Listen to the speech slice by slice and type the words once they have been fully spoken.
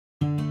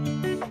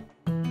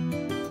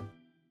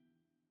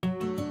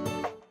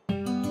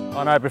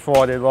I know before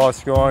I did live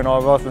scoring,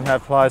 I've often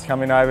had players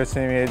coming over to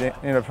me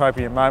at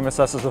inappropriate moments,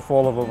 such as the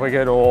fall of a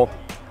wicket or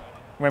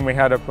when we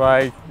had a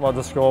break, what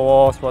the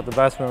score was, what the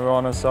batsmen were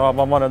on and so on.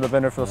 One of the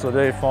benefits I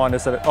do find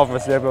is that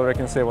obviously everybody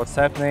can see what's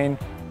happening.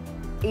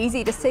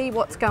 Easy to see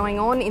what's going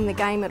on in the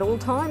game at all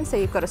times, so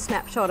you've got a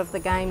snapshot of the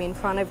game in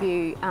front of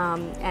you,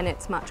 and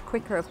it's much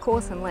quicker of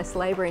course and less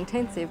labour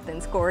intensive than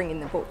scoring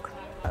in the book.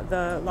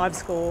 The live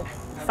score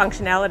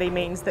functionality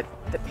means that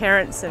the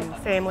parents and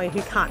family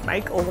who can't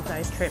make all of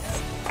those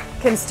trips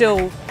can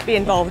still be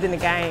involved in the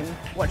game,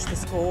 watch the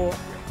score,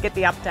 get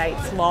the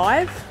updates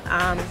live,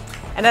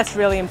 and that's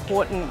really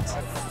important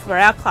for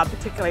our club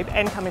particularly,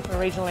 and coming from a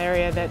regional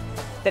area,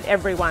 that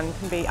everyone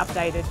can be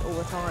updated all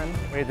the time.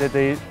 We did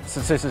the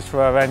statistics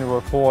for our annual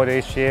report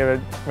each year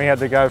and we had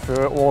to go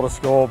through all the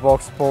score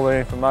box, pull the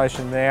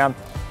information down.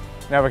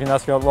 Now we can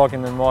just go log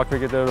in and my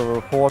cricket do the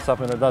reports up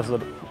and it does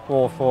it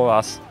all for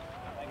us.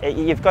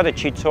 You've got a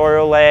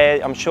tutorial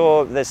there. I'm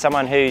sure there's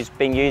someone who's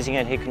been using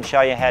it who can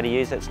show you how to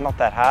use it. It's not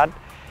that hard.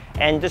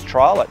 And just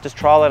trial it. Just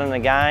trial it in the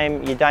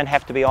game. You don't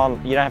have to be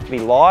on, you don't have to be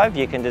live.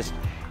 You can just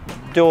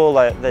do all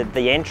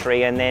the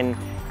entry and then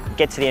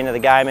get to the end of the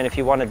game, and if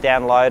you want to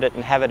download it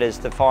and have it as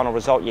the final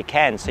result, you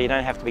can. So you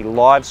don't have to be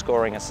live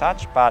scoring as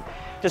such, but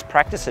just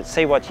practice it,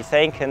 see what you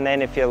think, and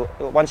then if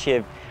once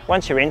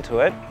you're into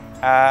it,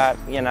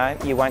 you know,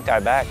 you won't go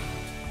back.